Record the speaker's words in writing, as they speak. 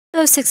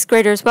Hello, 6th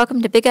graders.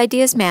 Welcome to Big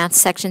Ideas Math,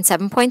 Section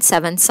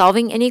 7.7,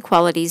 Solving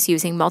Inequalities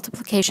Using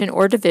Multiplication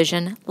or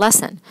Division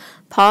lesson.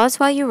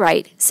 Pause while you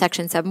write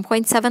Section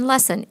 7.7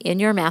 lesson in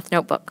your math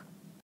notebook.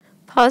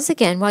 Pause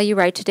again while you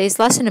write today's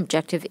lesson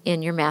objective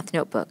in your math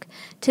notebook.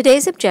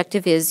 Today's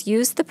objective is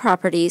use the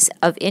properties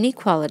of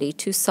inequality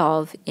to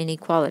solve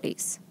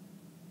inequalities.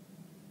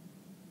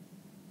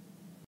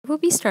 We'll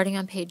be starting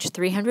on page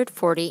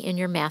 340 in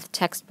your math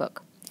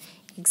textbook.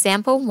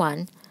 Example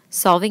 1.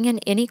 Solving an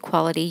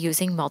inequality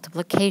using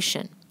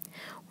multiplication.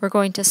 We're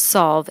going to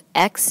solve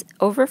x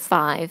over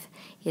 5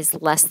 is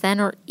less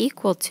than or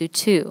equal to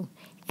 2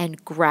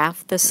 and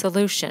graph the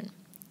solution.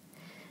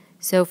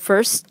 So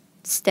first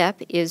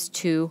step is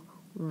to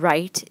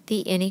write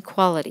the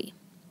inequality.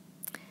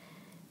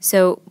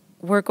 So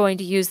we're going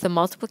to use the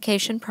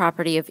multiplication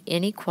property of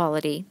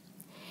inequality,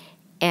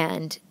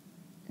 and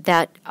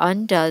that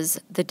undoes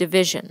the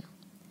division.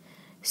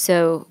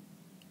 So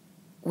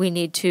we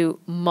need to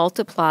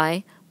multiply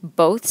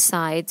both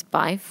sides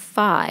by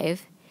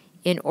 5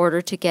 in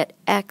order to get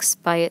x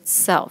by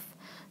itself.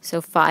 So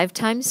 5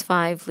 times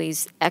 5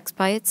 leaves x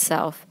by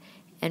itself,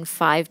 and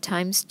 5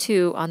 times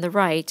 2 on the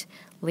right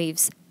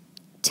leaves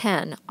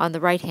 10 on the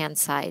right-hand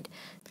side.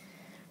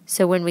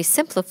 So when we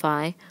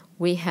simplify,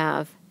 we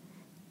have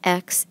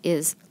x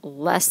is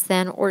less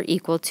than or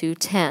equal to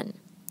 10.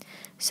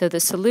 So the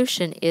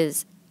solution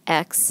is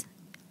x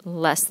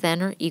less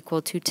than or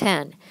equal to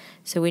 10.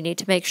 So we need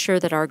to make sure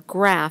that our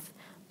graph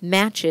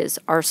matches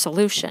our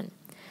solution.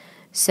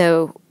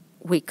 So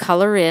we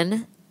color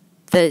in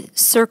the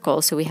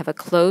circle, so we have a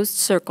closed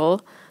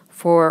circle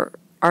for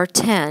our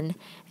 10,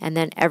 and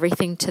then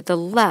everything to the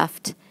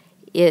left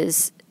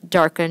is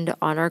darkened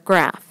on our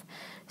graph.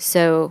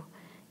 So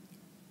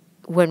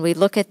when we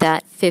look at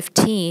that,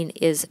 15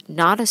 is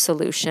not a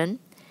solution,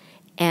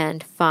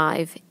 and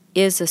 5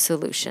 is a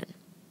solution.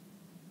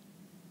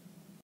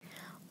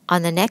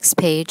 On the next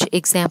page,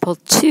 example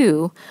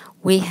 2,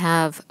 we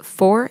have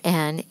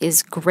 4n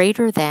is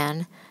greater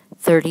than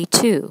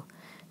 32.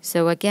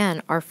 So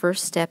again, our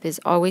first step is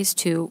always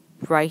to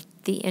write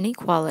the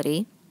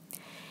inequality,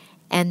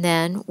 and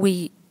then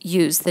we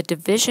use the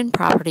division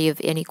property of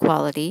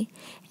inequality,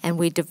 and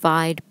we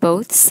divide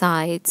both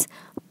sides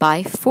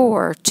by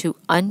 4 to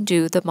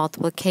undo the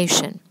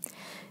multiplication.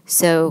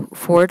 So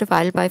 4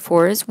 divided by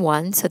 4 is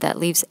 1, so that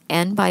leaves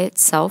n by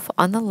itself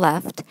on the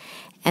left,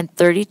 and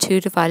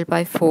 32 divided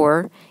by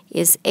 4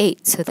 is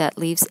 8, so that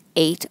leaves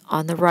 8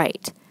 on the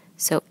right.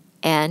 So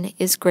n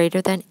is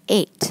greater than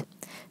 8.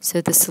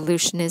 So the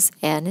solution is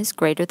n is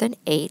greater than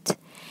 8.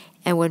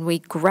 And when we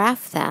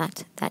graph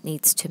that, that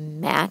needs to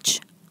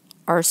match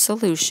our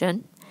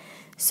solution.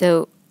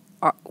 So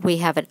we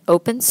have an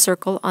open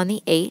circle on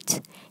the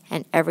 8,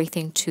 and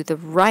everything to the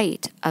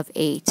right of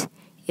 8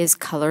 is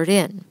colored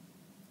in.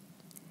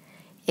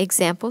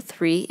 Example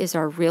 3 is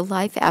our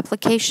real-life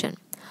application.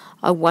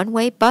 A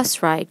one-way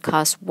bus ride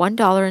costs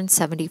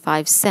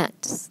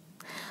 $1.75.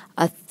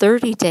 A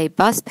 30-day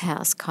bus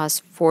pass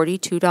costs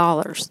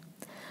 $42.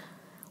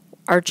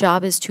 Our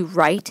job is to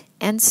write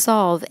and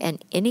solve an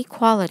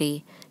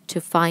inequality to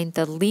find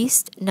the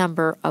least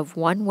number of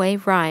one-way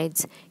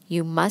rides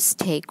you must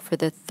take for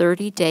the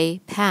 30-day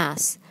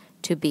pass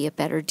to be a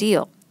better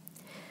deal.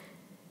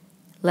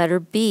 Letter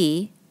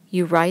B,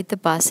 you ride the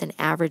bus an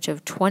average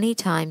of 20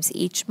 times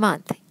each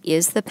month.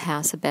 Is the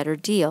pass a better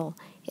deal?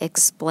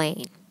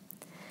 Explain.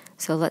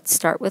 So let's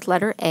start with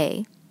letter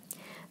A.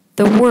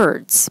 The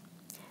words,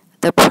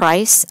 the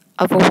price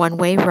of a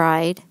one-way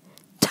ride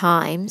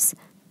times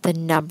the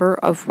number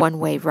of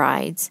one-way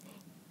rides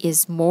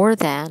is more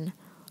than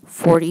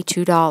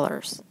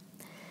 $42.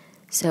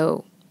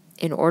 So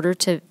in order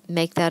to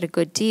make that a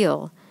good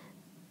deal,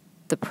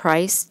 the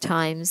price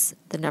times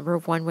the number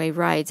of one-way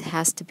rides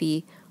has to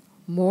be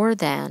more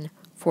than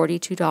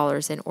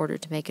 $42 in order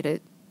to make it a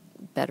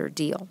better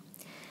deal.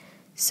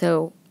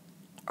 So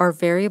our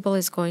variable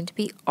is going to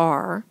be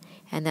r,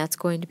 and that's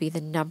going to be the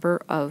number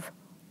of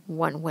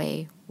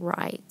one-way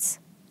rides.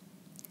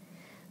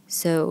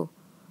 So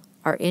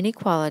our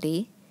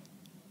inequality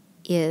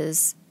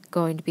is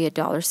going to be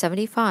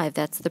 $1.75.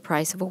 That's the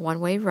price of a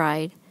one-way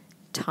ride,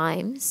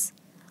 times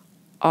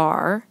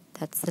r,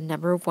 that's the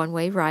number of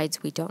one-way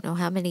rides, we don't know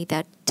how many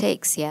that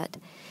takes yet,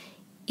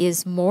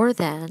 is more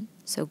than,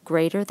 so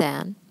greater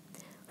than,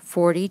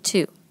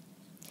 42.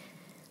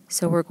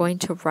 So we're going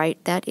to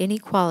write that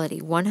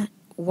inequality.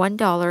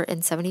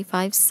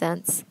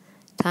 $1.75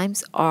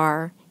 times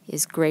r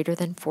is greater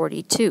than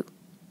 42.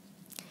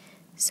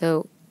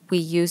 So we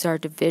use our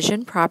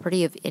division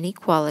property of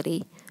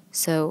inequality,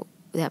 so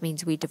that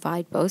means we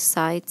divide both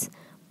sides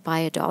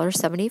by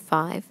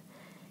 $1.75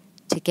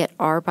 to get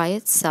r by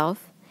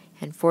itself,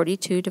 and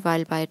 42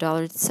 divided by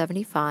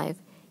 $1.75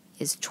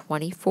 is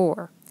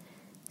 24.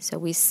 So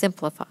we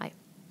simplify,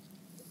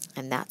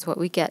 and that's what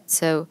we get.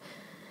 So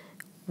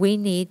we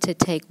need to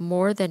take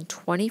more than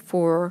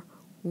 24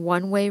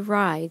 one-way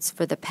rides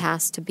for the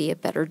pass to be a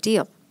better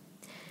deal.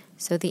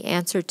 So the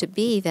answer to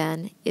B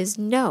then is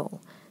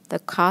no. The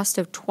cost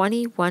of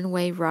 20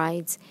 one-way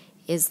rides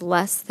is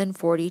less than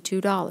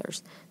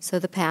 $42, so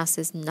the pass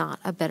is not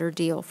a better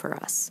deal for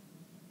us.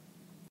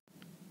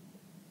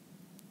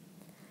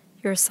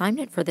 Your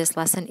assignment for this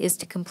lesson is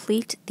to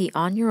complete the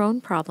On Your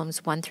Own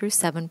problems 1 through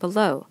 7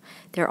 below.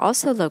 They're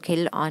also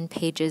located on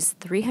pages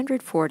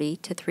 340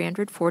 to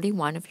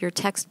 341 of your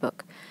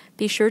textbook.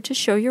 Be sure to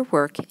show your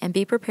work and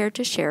be prepared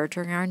to share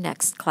during our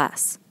next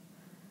class.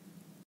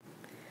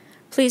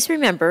 Please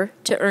remember,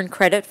 to earn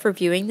credit for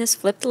viewing this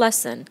flipped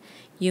lesson,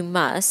 you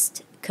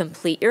must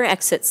complete your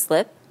exit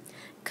slip,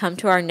 come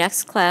to our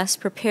next class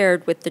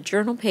prepared with the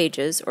journal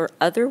pages or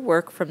other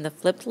work from the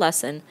flipped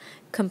lesson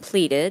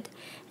completed,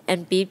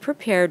 and be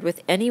prepared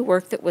with any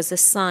work that was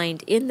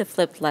assigned in the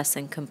flipped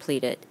lesson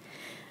completed.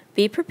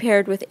 Be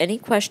prepared with any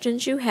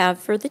questions you have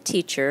for the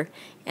teacher,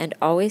 and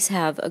always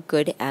have a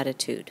good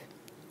attitude.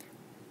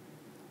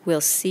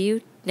 We'll see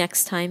you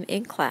next time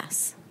in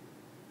class.